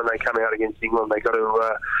sure that when they come out against England, they've got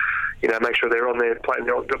to, make sure they're on there playing,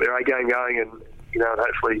 they've got their A game going, and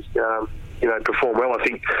hopefully, perform well. I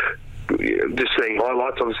think just seeing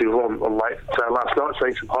highlights, obviously, on late last night,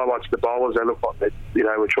 seeing some highlights of the bowlers, they look like they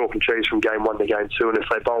were chalk and cheese from game 1 to game 2, and if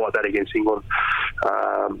they bowl like that against England,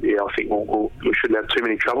 I think we shouldn't have too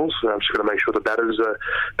many troubles. I've just got to make sure the batters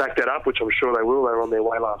back that up, which I'm sure they will. They were on their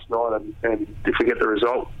way last night, and if we get the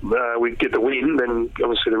result, we get the win, then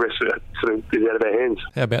obviously the rest of it sort of is out of our hands.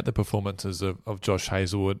 How about the performances of Josh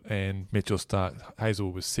Hazlewood and Mitchell Starc?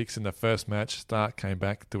 Hazlewood was 6 in the first match. Starc came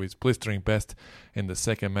back to his blistering best in the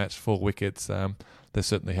second match, 4 wickets. They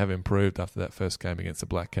certainly have improved after that first game against the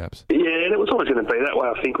Black Caps. Yeah, and it was always going to be that way.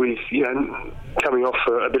 I think with coming off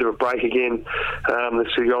a bit of a break again,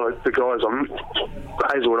 the guys on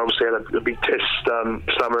Hazlewood obviously had a big test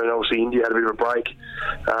summer, and obviously India had a bit of a break.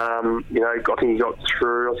 I think he got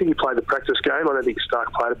through. I think he played the practice game. I don't think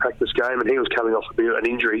Starc played a practice game, and he was coming off a bit of an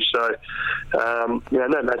injury. So,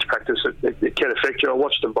 no match practice. It can affect you. I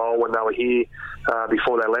watched them bowl when they were here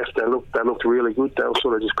before they left. They looked really good. They were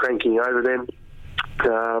sort of just cranking over them.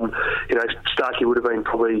 Starkey would have been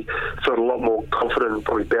probably felt a lot more confident and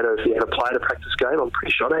probably better if he had played a practice game. I'm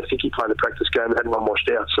pretty sure. I don't think he played a practice game and hadn't one washed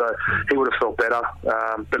out, so he would have felt better.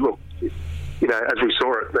 But look, as we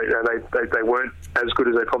saw it, they weren't as good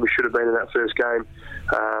as they probably should have been in that first game.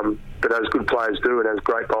 But as good players do, and as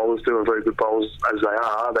great bowlers do, and very good bowlers as they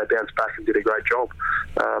are, they bounced back and did a great job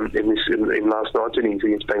in last night's innings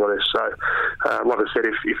against Bangladesh. So, like I said,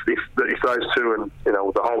 if those two and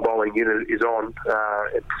the whole bowling unit is on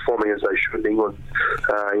and performing as they should, England,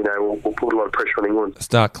 we'll put a lot of pressure on England.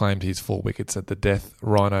 Starc claimed his 4 wickets at the death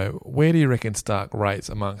rhino. Where do you reckon Starc rates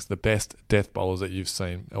amongst the best death bowlers that you've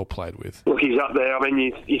seen or played with? Look, he's up there. I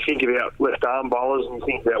mean, you think about left arm bowlers and you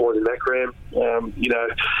think about Wasim Akram.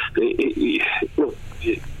 Look,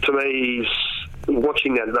 to me,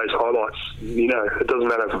 watching those highlights, it doesn't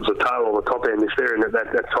matter if it's the tail or the top end. If they're in at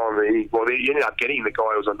that time, he ended up getting the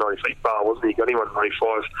guy who was on 90 feet bar, wasn't he? Got him on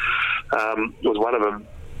 95. Was one of them.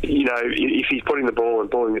 If he's putting the ball and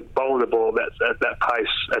bowling the ball at that pace,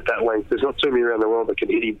 at that length, there's not too many around the world that can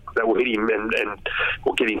hit him, that will hit him and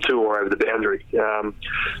will get him 2 or over the boundary.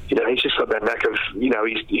 He's just got that knack of,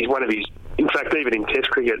 he's one of his. In fact, even in Test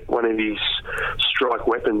cricket, one of his strike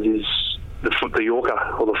weapons is the Yorker,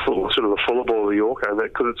 or the fuller ball of the Yorker, and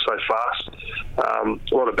because it's so fast,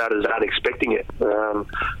 a lot of batters aren't expecting it.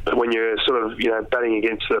 But when you're sort of batting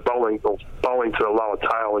against the bowling to the lower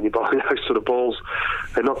tail, and you're bowling those sort of balls,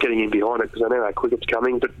 they're not getting in behind it because they know how quick it's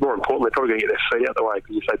coming. But more importantly, they're probably going to get their feet out the way,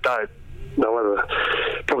 because if they don't, they'll have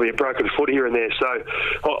probably a broken foot here and there. So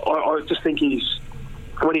I just think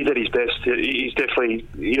when he's at his best, he's definitely,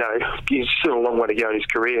 he's still a long way to go in his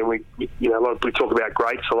career. And we talk about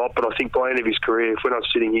greats a lot, but I think by the end of his career, if we're not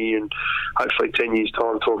sitting here in hopefully 10 years'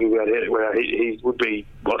 time talking about where he would be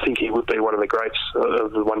I think he would be one of the greats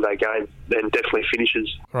of the one-day game, and definitely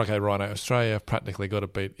finishes. Okay, Rhino, Australia have practically got to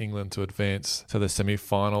beat England to advance to the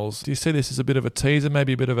semi-finals. Do you see this as a bit of a teaser,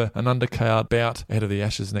 maybe a bit of an undercard bout ahead of the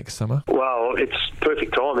Ashes next summer? Well, it's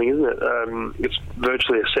perfect timing, isn't it? It's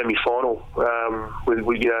virtually a semi-final. But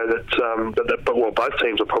both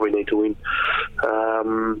teams will probably need to win.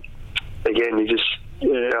 Again,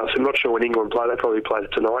 I'm not sure when England play. They probably play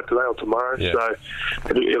tonight, do they, or tomorrow? Yeah. So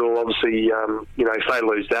it'll obviously, if they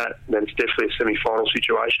lose that, then it's definitely a semi-final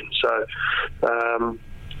situation. So,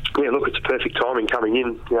 look, it's a perfect timing coming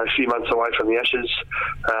in. A few months away from the Ashes,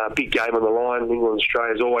 big game on the line.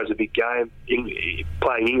 England-Australia is always a big game.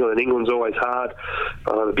 Playing England, and England's always hard.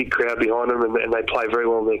 The big crowd behind them, and they play very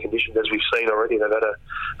well in their conditions, as we've seen already. They've had a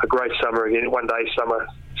great summer again, one-day summer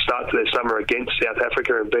start to their summer against South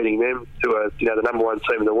Africa and beating them, who are the number one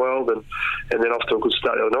team in the world, and then off to a good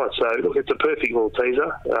start the other night. So look, it's a perfect little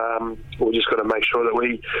teaser. We've just got to make sure that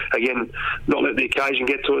we, again, not let the occasion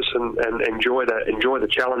get to us, and enjoy the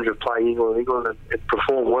challenge of playing England and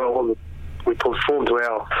perform well. And we perform to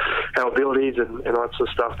our abilities and that sort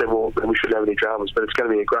of stuff, then we shouldn't have any dramas. But it's going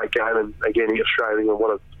to be a great game, and again, Australia,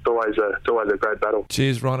 it's always a great battle.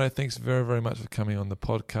 Cheers, Rhino. Thanks very, very much for coming on the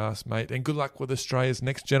podcast, mate, and good luck with Australia's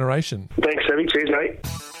next generation. Thanks, Sammy. Cheers, mate.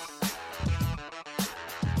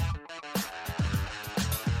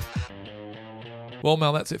 Well,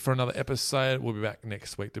 Mel, that's it for another episode. We'll be back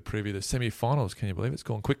next week to preview the semi-finals. Can you believe it's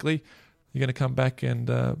gone quickly? You're going to come back and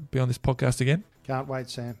be on this podcast again? Can't wait,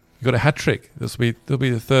 Sam. You got a hat trick. There'll be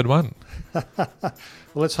the third one. Well,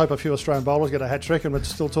 let's hope a few Australian bowlers get a hat trick, and we're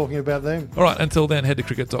still talking about them. All right, until then, head to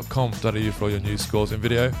cricket.com.au for all your news, scores and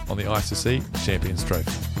video on the ICC Champions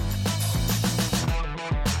Trophy.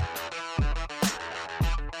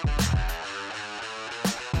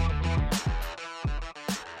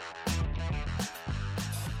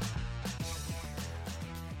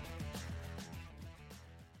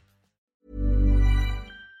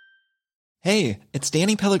 Hey, it's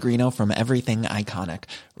Danny Pellegrino from Everything Iconic.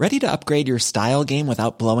 Ready to upgrade your style game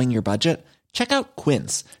without blowing your budget? Check out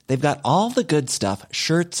Quince. They've got all the good stuff,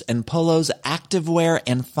 shirts and polos, activewear,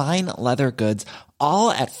 and fine leather goods, all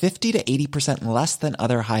at 50 to 80% less than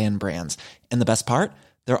other high-end brands. And the best part?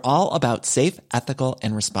 They're all about safe, ethical,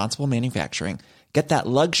 and responsible manufacturing. Get that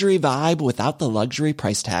luxury vibe without the luxury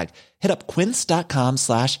price tag. Hit up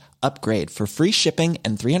quince.com/upgrade for free shipping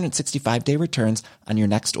and 365-day returns on your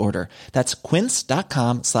next order. That's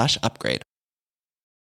quince.com/upgrade.